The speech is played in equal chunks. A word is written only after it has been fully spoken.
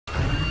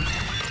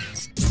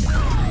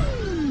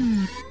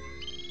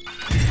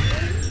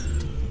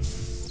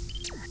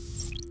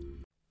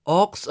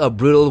Orks are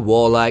brutal,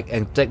 warlike,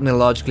 and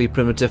technologically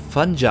primitive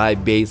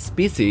fungi-based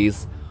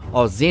species,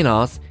 or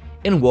xenos,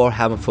 in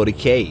Warhammer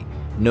 40k,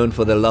 known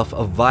for their love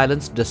of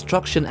violence,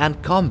 destruction, and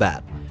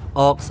combat.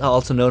 Orks are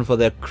also known for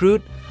their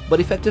crude but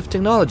effective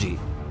technology,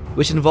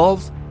 which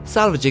involves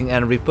salvaging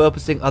and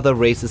repurposing other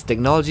races'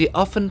 technology,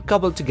 often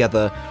cobbled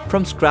together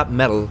from scrap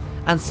metal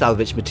and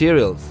salvaged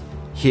materials.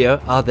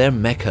 Here are their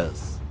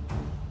mechas.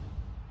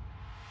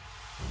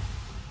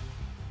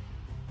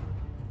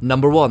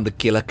 Number 1. The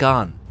Killer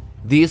Khan.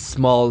 These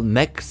small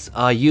mechs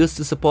are used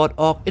to support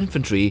Ork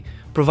infantry,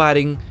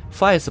 providing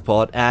fire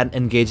support and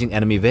engaging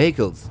enemy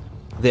vehicles.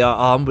 They are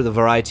armed with a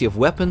variety of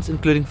weapons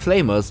including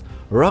flamers,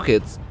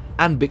 rockets,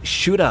 and big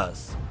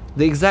shooters.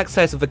 The exact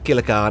size of a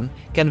Killer Khan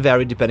can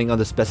vary depending on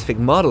the specific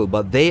model,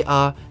 but they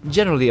are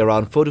generally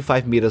around 4 to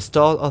 5 meters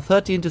tall or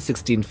 13 to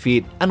 16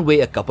 feet and weigh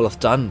a couple of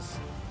tons.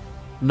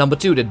 Number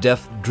 2. The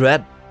Death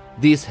Dread.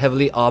 These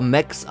heavily armed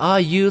mechs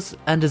are used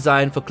and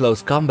designed for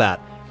close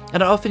combat,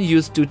 and are often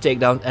used to take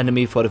down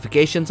enemy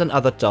fortifications and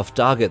other tough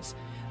targets.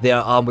 They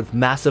are armed with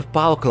massive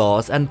power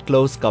claws and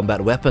close combat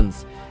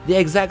weapons. The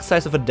exact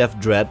size of a Death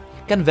Dread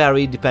can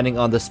vary depending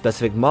on the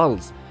specific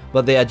models,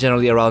 but they are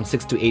generally around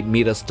 6 to 8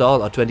 meters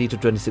tall or 20 to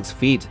 26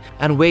 feet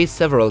and weigh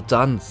several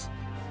tons.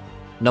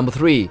 Number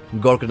 3.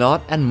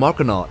 Gorkanaut and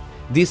Morkanaut.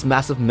 These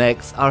massive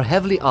mechs are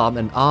heavily armed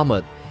and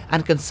armored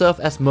and can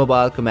serve as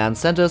mobile command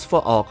centers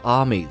for Ork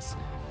armies.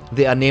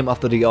 They are named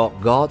after the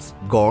Ork gods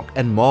Gork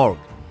and Morg,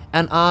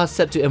 and are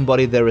said to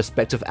embody their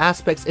respective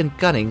aspects in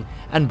cunning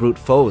and brute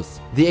force.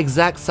 The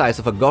exact size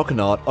of a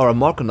Gorkanaut or a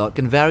Morkanaut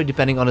can vary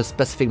depending on the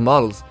specific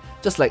models,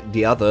 just like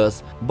the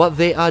others, but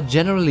they are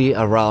generally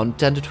around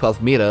 10 to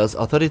 12 meters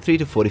or 33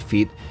 to 40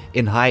 feet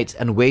in height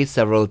and weigh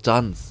several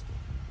tons.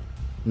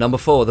 Number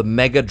 4. The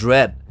Mega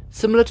Dread.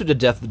 Similar to the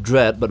Death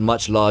Dread but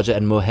much larger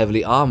and more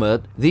heavily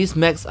armored, these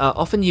mechs are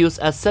often used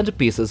as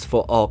centerpieces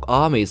for Ork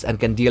armies and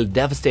can deal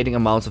devastating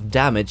amounts of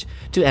damage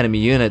to enemy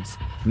units.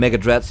 Mega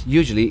Dreads,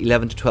 usually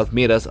 11 to 12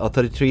 meters or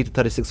 33 to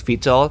 36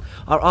 feet tall,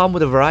 are armed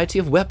with a variety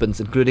of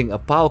weapons including a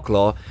power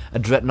claw, a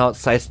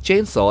dreadnought-sized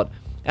chainsword,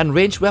 and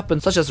ranged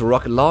weapons such as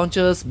rocket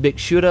launchers, big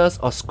shooters,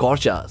 or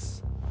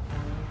scorchers.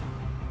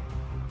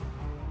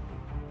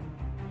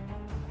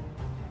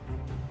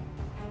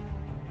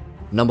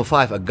 Number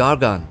 5. A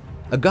Gargan.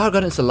 A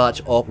Gargan is a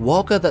large Ork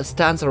walker that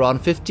stands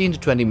around 15 to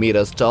 20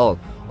 meters tall,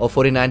 or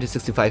 49 to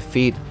 65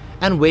 feet,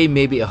 and weigh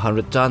maybe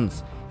 100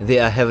 tons. They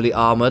are heavily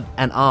armored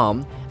and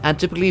armed, and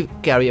typically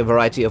carry a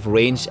variety of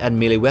ranged and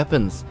melee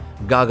weapons.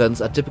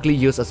 Gargans are typically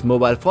used as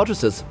mobile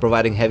fortresses,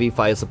 providing heavy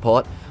fire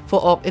support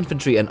for Ork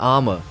infantry and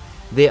armor.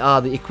 They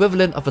are the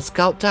equivalent of a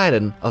scout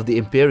titan of the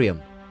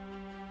Imperium.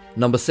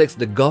 Number 6.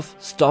 The Goth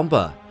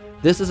Stomper.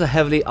 This is a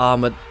heavily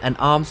armored and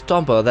armed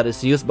stomper that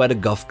is used by the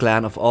Goth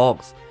clan of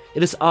Orks.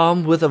 It is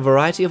armed with a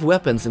variety of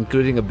weapons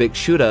including a big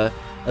shooter,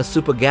 a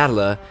super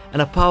gatler,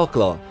 and a power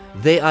claw.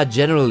 They are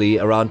generally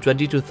around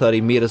 20 to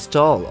 30 meters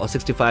tall or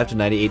 65 to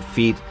 98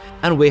 feet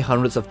and weigh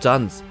hundreds of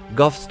tons.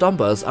 Goth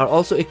Stompers are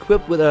also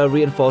equipped with a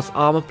reinforced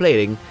armor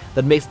plating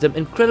that makes them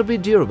incredibly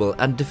durable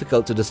and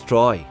difficult to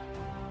destroy.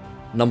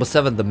 Number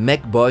 7. The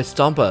Mech Boy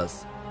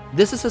Stompers.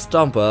 This is a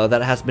stomper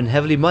that has been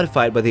heavily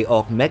modified by the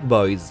Ork Mech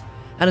Boys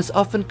and is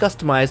often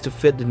customized to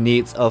fit the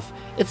needs of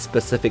its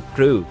specific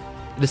crew.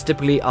 It is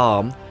typically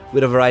armed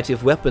with a variety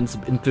of weapons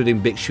including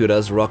big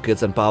shooters,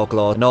 rockets, and power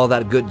claws, and all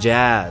that good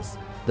jazz.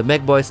 The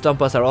Mech Boy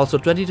Stompers are also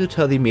 20 to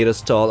 30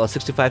 meters tall or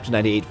 65 to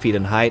 98 feet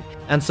in height,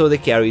 and so they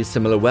carry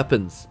similar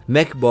weapons.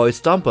 Mech Boy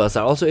Stompers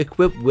are also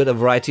equipped with a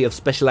variety of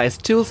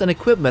specialized tools and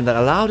equipment that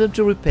allow them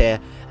to repair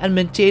and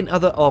maintain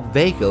other Ork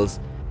vehicles,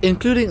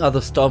 including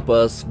other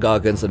Stompers,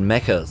 Gargans, and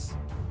Mechas.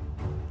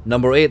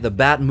 Number 8. The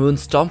Bad Moon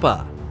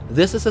Stomper.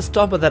 This is a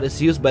stomper that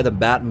is used by the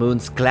Bad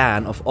Moon's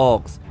clan of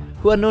Orks,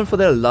 who are known for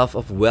their love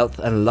of wealth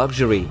and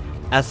luxury.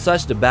 As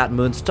such, the Bad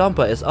Moon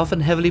Stomper is often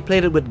heavily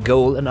plated with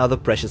gold and other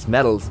precious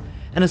metals,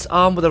 and is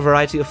armed with a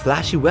variety of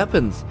flashy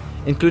weapons,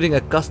 including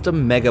a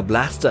custom Mega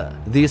Blaster.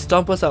 These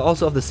Stompers are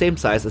also of the same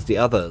size as the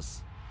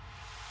others.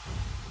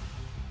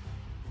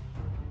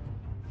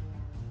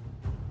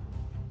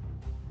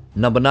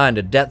 Number 9.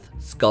 The Death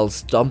Skull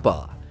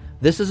Stomper.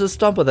 This is a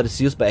stomper that is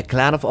used by a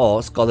clan of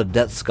Orks called the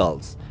Death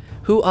Skulls,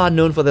 who are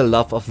known for their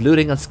love of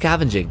looting and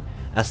scavenging.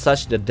 As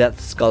such, the Death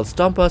Skull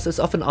Stompers is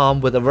often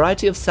armed with a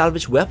variety of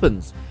salvaged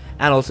weapons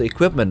and also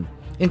equipment,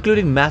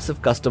 including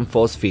massive custom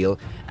force field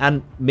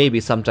and maybe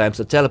sometimes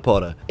a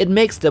teleporter. It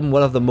makes them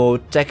one of the more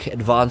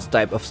tech-advanced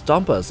type of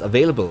stompers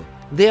available.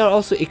 They are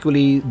also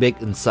equally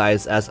big in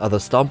size as other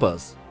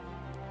stompers.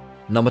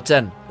 Number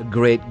 10. A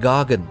Great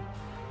Gargan.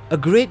 A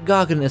Great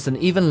Gargan is an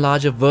even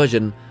larger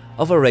version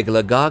of a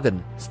regular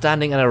Gargan,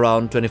 standing at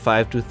around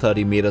 25 to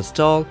 30 meters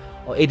tall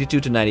or 82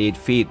 to 98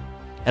 feet,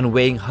 and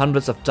weighing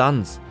hundreds of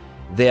tons.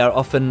 They are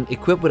often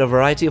equipped with a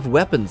variety of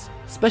weapons,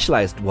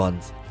 specialized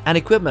ones, and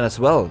equipment as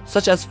well,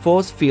 such as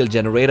force field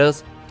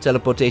generators,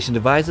 teleportation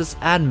devices,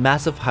 and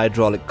massive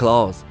hydraulic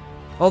claws.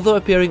 Although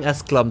appearing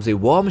as clumsy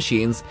war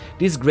machines,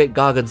 these Great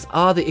Gargans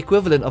are the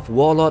equivalent of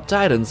warlord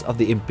titans of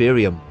the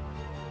Imperium.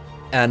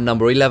 And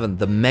number 11.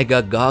 The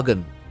Mega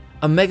Gargan.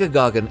 A Mega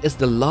Gargant is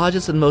the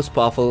largest and most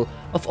powerful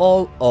of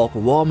all Ork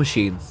war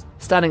machines,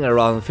 standing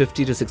around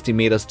 50 to 60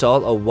 meters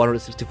tall or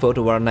 164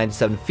 to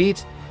 197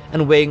 feet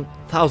and weighing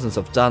thousands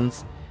of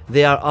tons.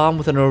 They are armed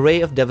with an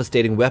array of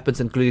devastating weapons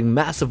including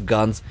massive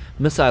guns,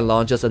 missile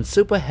launchers and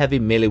super heavy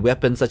melee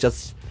weapons such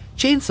as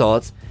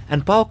chainswords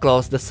and power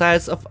claws the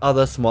size of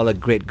other smaller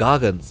Great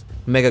Gargants.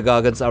 Mega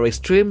Gargants are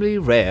extremely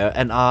rare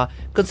and are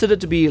considered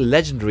to be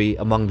legendary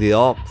among the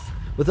Orks,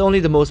 with only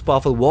the most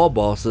powerful war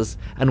bosses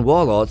and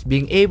warlords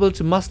being able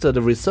to muster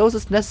the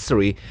resources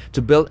necessary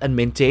to build and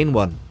maintain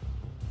one.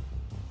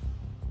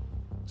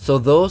 So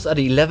those are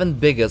the 11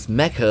 biggest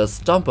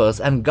mechas, stompers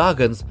and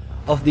gargants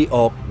of the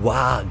Ork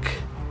Waagh.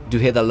 Do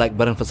hit that like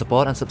button for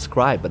support and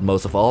subscribe, but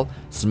most of all,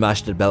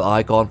 smash that bell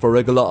icon for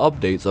regular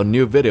updates on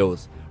new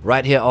videos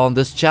right here on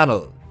this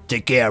channel.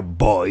 Take care,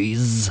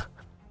 boys!